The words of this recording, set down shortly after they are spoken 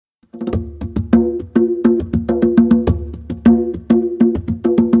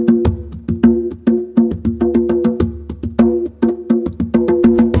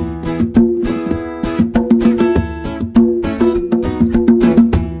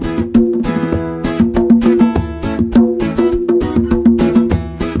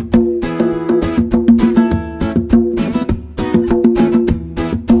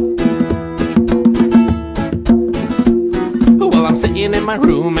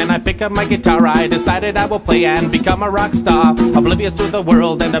and I pick up my guitar. I decided I will play and become a rock star, oblivious to the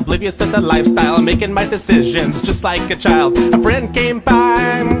world and oblivious to the lifestyle, making my decisions just like a child. A friend came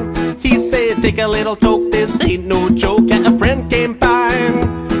by, he said, take a little toke, this ain't no joke. And a friend came by,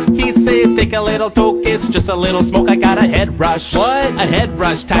 he said, take a little toke, it's just a little smoke. I got a head rush. What? A head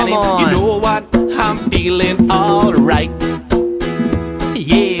rush, Tiny. Come on. You know what? I'm feeling alright.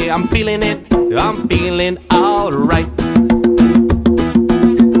 Yeah, I'm feeling it. I'm feeling alright.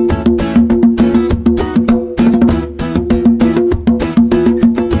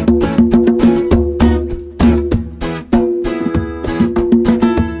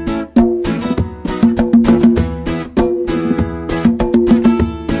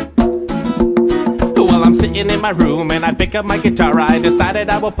 I'm sitting in my room and I pick up my guitar. I decided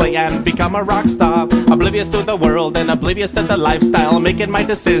I will play and become a rock star, oblivious to the world and oblivious to the lifestyle, making my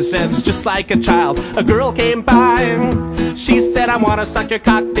decisions just like a child. A girl came by, she said, I wanna suck your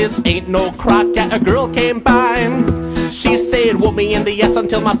cock, this ain't no crock. Yeah, a girl came by, she said, whoop me in the ass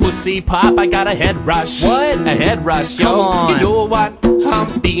until my pussy pop. I got a head rush. What? A head rush, yo. Come on. You know what? I'm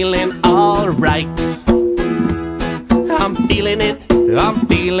feeling alright. I'm feeling it. I'm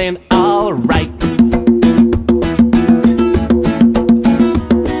feeling alright.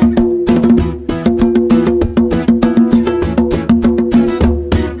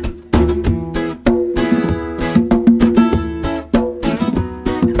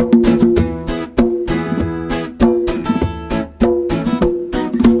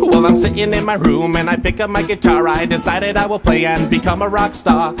 I'm sitting in my room and I pick up my guitar. I decided I will play and become a rock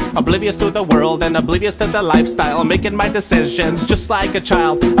star, oblivious to the world and oblivious to the lifestyle, making my decisions just like a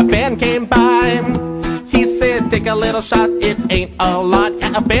child. A fan came by, he said, take a little shot, it ain't a lot.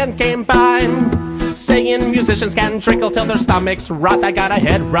 A fan came by, saying musicians can drink till their stomachs rot. I got a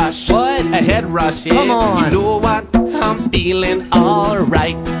head rush. What? A head rush, yeah. Come on. You know what? I'm feeling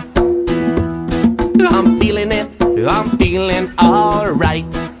alright. I'm feeling it. I'm feeling alright.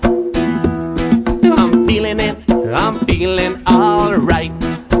 I'm feeling it, I'm feeling alright.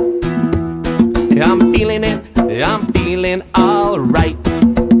 I'm feeling it, I'm feeling alright.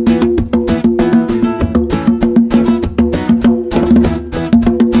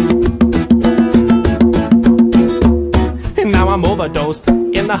 And now I'm overdosed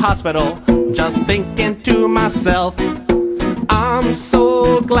in the hospital, just thinking to myself, I'm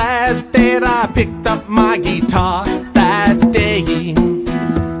so glad that I picked up my guitar that day.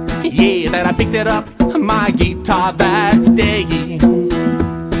 Yeah, that I picked it up, my guitar that day.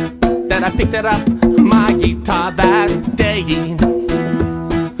 That I picked it up, my guitar that day.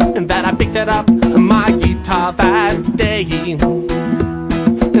 That I picked it up, my guitar that day.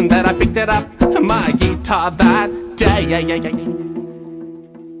 That I picked it up, my guitar that day.